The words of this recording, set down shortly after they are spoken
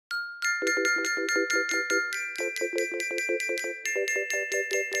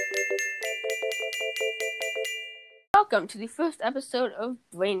Welcome to the first episode of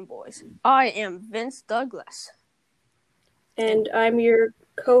Brain Boys. I am Vince Douglas. And I'm your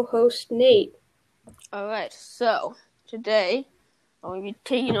co-host, Nate. Alright, so today I'm going to be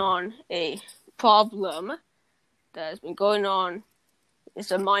taking on a problem that has been going on. It's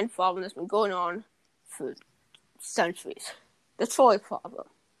a mind problem that's been going on for centuries. The trolley problem.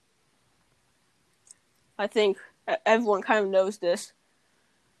 I think everyone kind of knows this.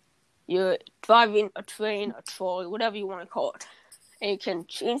 You're driving a train, a trolley, whatever you want to call it, and you can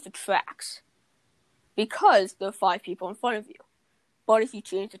change the tracks because there are 5 people in front of you. But if you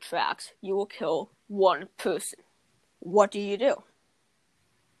change the tracks, you will kill one person. What do you do?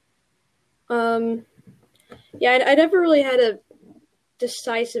 Yeah, I never really had a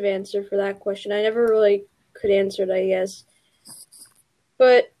decisive answer for that question. I never really could answer it, I guess.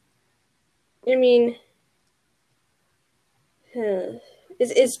 But, I mean,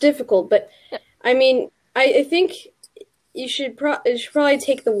 it's difficult, but yeah. I mean, I think you should probably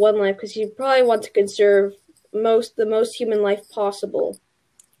take the one life because you probably want to conserve the most human life possible.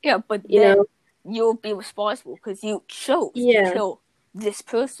 Yeah, but then you'll be responsible because you chose to kill this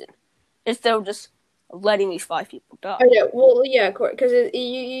person instead of just letting these 5 people die. Oh, yeah, well, yeah, because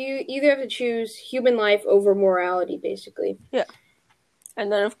you either have to choose human life over morality, basically. Yeah,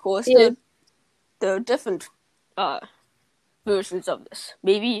 and then of course there are different versions of this.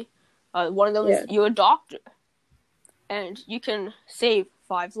 Maybe one of them is you're a doctor, and you can save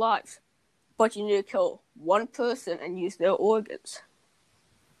 5 lives, but you need to kill one person and use their organs.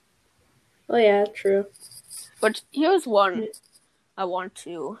 Oh yeah, true. But here's one I want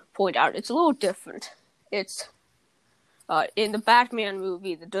to point out. It's a little different. It's in the Batman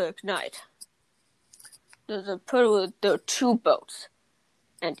movie, The Dark Knight. There are 2 boats,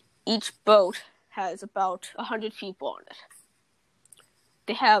 and each boat has about 100 people on it.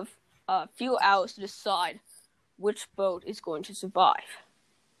 They have a few hours to decide which boat is going to survive.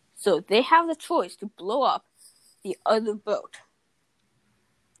 So they have the choice to blow up the other boat.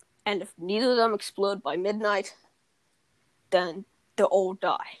 And if neither of them explode by midnight, then they'll all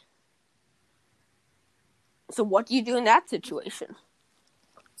die. So what do you do in that situation?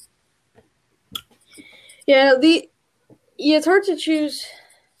 Yeah, it's hard to choose.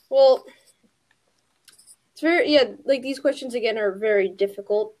 Well, it's very like these questions again are very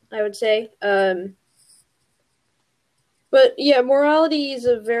difficult, I would say. But yeah, morality is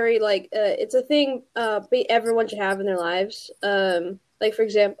a very it's a thing everyone should have in their lives. Like for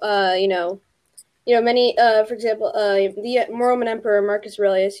example, many for example, the Roman Emperor Marcus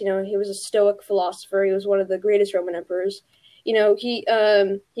Aurelius, he was a Stoic philosopher. He was one of the greatest Roman emperors. He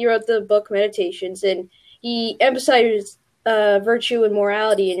wrote the book Meditations, and he emphasized virtue and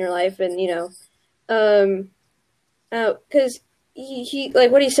morality in your life, and because he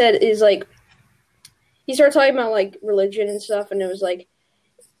like what he said is like he started talking about like religion and stuff, and it was like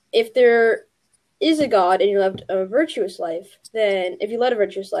if there is a God and you led a virtuous life, then if you led a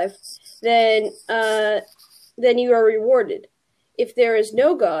virtuous life, then you are rewarded. If there is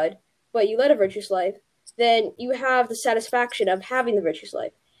no God but you led a virtuous life, then you have the satisfaction of having the virtuous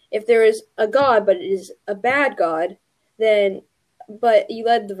life. If there is a God but it is a bad God, but you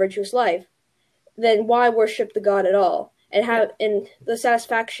led the virtuous life, then why worship the God at all? And the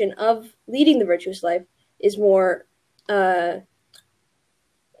satisfaction of leading the virtuous life is more has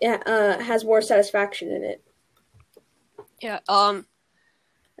more satisfaction in it. Yeah,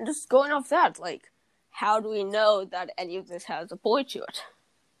 just going off that, like, how do we know that any of this has a point to it?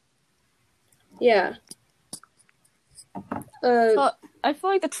 Yeah. So I feel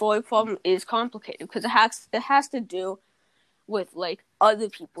like the trolley problem is complicated because it has to do with like other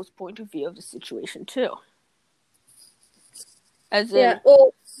people's point of view of the situation too. As in,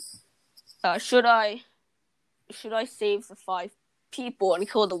 should I save the 5 people and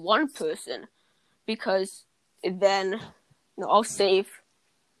kill the one person because then I'll save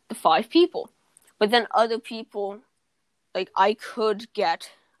the 5 people, but then other people, like I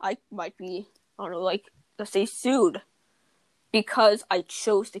might be, I don't know, like let's say sued because I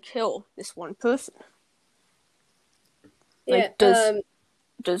chose to kill this one person. Yeah. Like,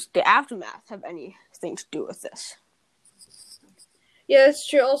 does the aftermath have anything to do with this? Yeah, that's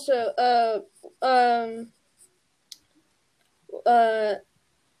true. Also, they're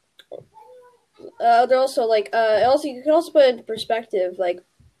also like also you can also put it into perspective like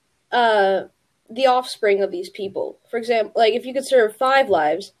the offspring of these people. For example, like if you could serve 5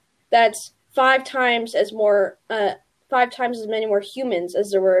 lives, that's 5 times as many more humans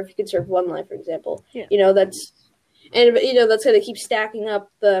as there were if you could serve 1 life, for example. Yeah. That's and that's going to keep stacking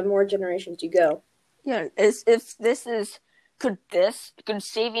up the more generations you go. Yeah, could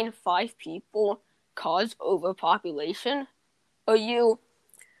saving 5 people cause overpopulation? Or you,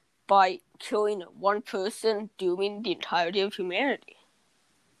 by killing one person, dooming the entirety of humanity?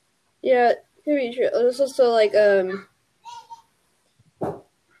 Yeah, could be true. There's also like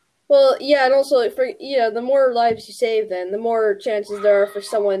well, yeah, and also for the more lives you save, then the more chances there are for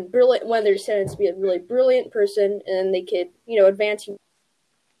someone brilliant, when their descendants to be a really brilliant person, and they could advance.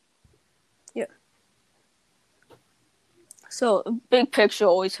 Yeah. So, big picture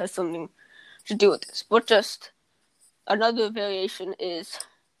always has something to do with this, but just another variation is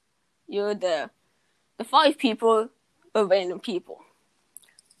you're the 5 people are random people,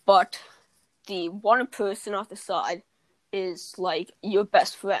 but the one person off the side is like your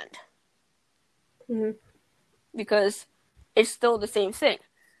best friend. Mm-hmm. Because it's still the same thing.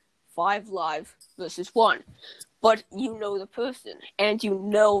 5 lives versus 1. But you know the person, and you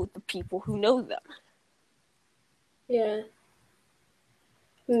know the people who know them. Yeah.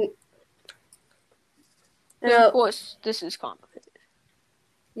 And of course, this is complicated.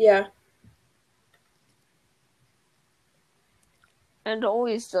 Yeah. And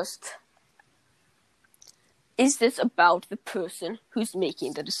always just, is this about the person who's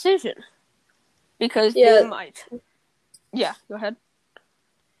making the decision? Because they might. Yeah, go ahead.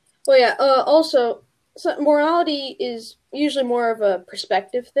 Well, yeah. Also, morality is usually more of a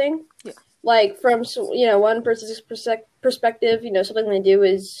perspective thing. Yeah. Like from one person's perspective, something they do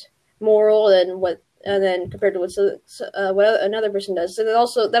is moral, and then compared to what another person does. So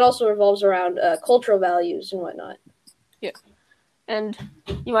that also revolves around cultural values and whatnot. Yeah. And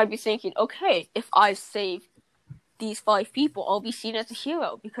you might be thinking, okay, if I save these 5 people, I'll be seen as a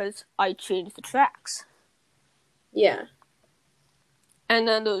hero because I changed the tracks. Yeah. And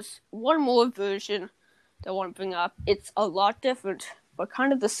then there's one more version that I want to bring up. It's a lot different, but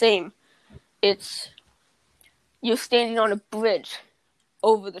kind of the same. It's you're standing on a bridge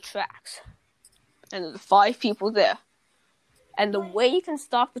over the tracks, and there's 5 people there. And the way you can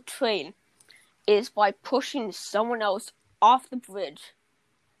stop the train is by pushing someone else off the bridge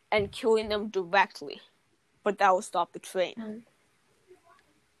and killing them directly. But that will stop the train.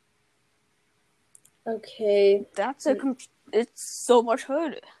 Okay. It's so much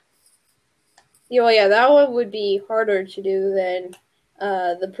harder. Yeah, that one would be harder to do than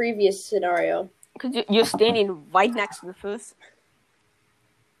the previous scenario. Because you're standing right next to the person.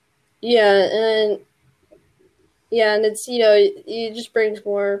 Yeah, and it's it just brings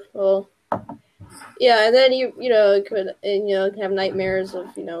more. Well, yeah, and then you could have nightmares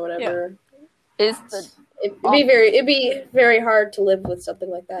of whatever. Yeah. It'd be very hard to live with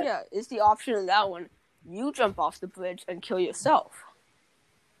something like that. Yeah, is the option in that one you jump off the bridge and kill yourself?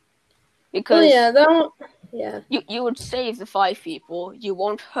 Because you would save the 5 people, you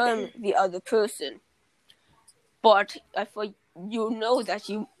won't harm the other person, but I feel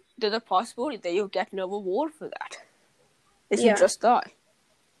that there's a possibility that you'll get no reward for that. You just die.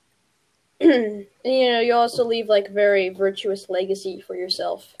 And you also leave like a very virtuous legacy for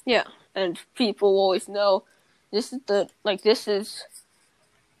yourself. Yeah, and people always know this is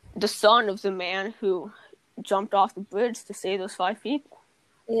the son of the man who jumped off the bridge to save those 5 people.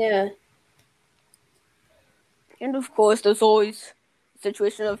 Yeah. And of course, there's always a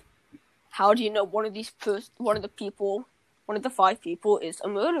situation of how do you know one of the 5 people is a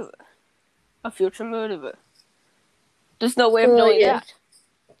murderer, a future murderer? There's no way of knowing that.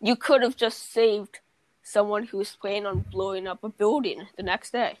 You could have just saved someone who was planning on blowing up a building the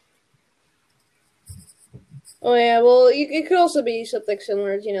next day. Oh yeah, well, it could also be something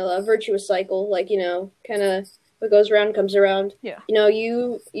similar to a virtuous cycle, like kind of what goes around comes around. Yeah.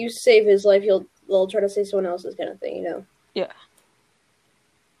 You save his life, they'll try to save someone else's, kind of thing. Yeah.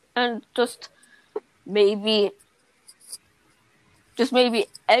 And just maybe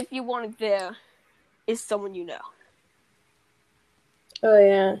everyone there is someone you know. Oh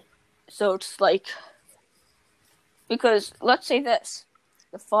yeah. So it's like, because let's say this.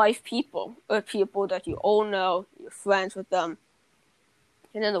 The 5 people are people that you all know, you're friends with them.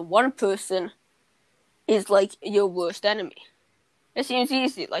 And then the one person is like your worst enemy. It seems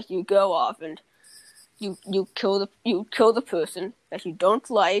easy, like you go off and you kill the person that you don't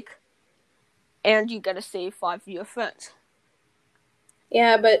like, and you gotta save 5 of your friends.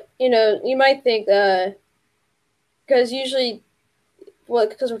 Yeah, but you might think because usually,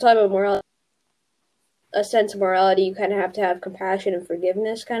 because we're talking about morality, a sense of morality, you kind of have to have compassion and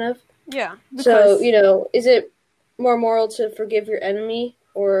forgiveness, kind of. Yeah. So, is it more moral to forgive your enemy,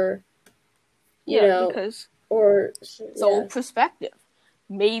 or, because or... it's all perspective.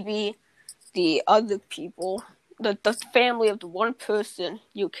 Maybe the other people, the family of the one person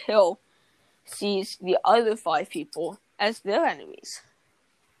you kill sees the other 5 people as their enemies.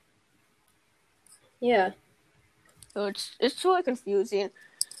 Yeah. So it's really confusing.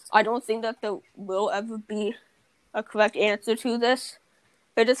 I don't think that there will ever be a correct answer to this.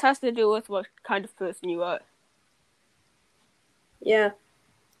 It just has to do with what kind of person you are. Yeah.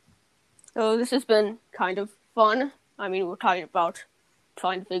 So this has been kind of fun. I mean, we're talking about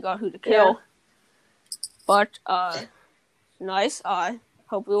trying to figure out who to kill. Yeah. But, nice. I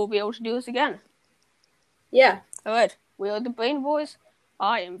hope we will be able to do this again. Yeah. Alright, we are the Brain Boys.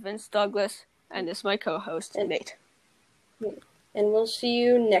 I am Vince Douglas, and this is my co-host, Nate. And we'll see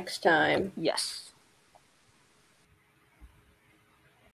you next time. Yes.